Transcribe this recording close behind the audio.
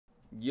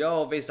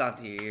Yo, Vinson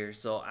here.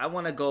 So I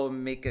want to go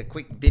make a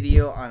quick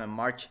video on a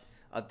March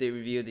update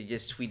review. They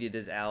just tweeted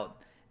this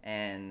out,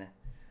 and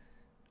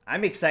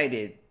I'm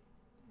excited.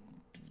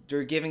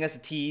 They're giving us a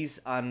tease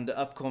on the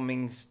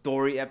upcoming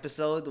story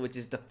episode, which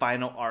is the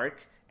final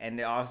arc, and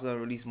they're also gonna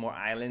release more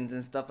islands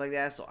and stuff like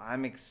that. So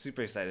I'm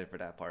super excited for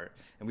that part.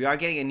 And we are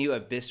getting a new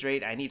Abyss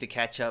raid. I need to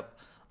catch up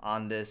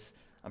on this.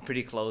 I'm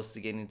pretty close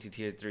to getting to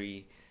tier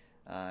 3.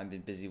 I've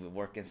been busy with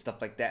work and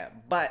stuff like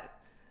that, but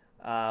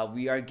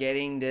we are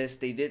getting this.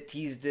 They did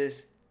tease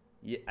this,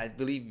 I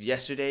believe,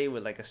 yesterday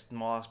with like a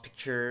small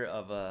picture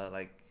of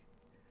like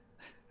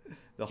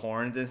the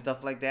horns and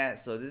stuff like that.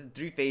 So this is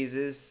 3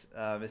 phases.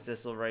 It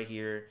says so right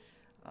here.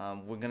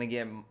 We're gonna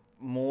get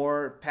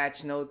more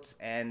patch notes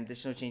and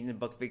additional changes and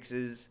bug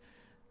fixes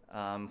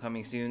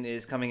coming soon. It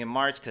is coming in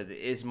March because it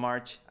is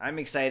March. I'm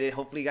excited.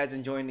 Hopefully you guys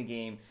enjoying the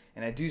game,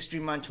 and I do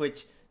stream on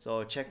Twitch,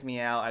 so check me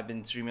out. I've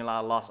been streaming a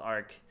lot of Lost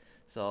Ark.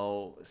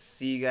 So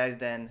see you guys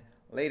then.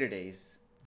 Later days.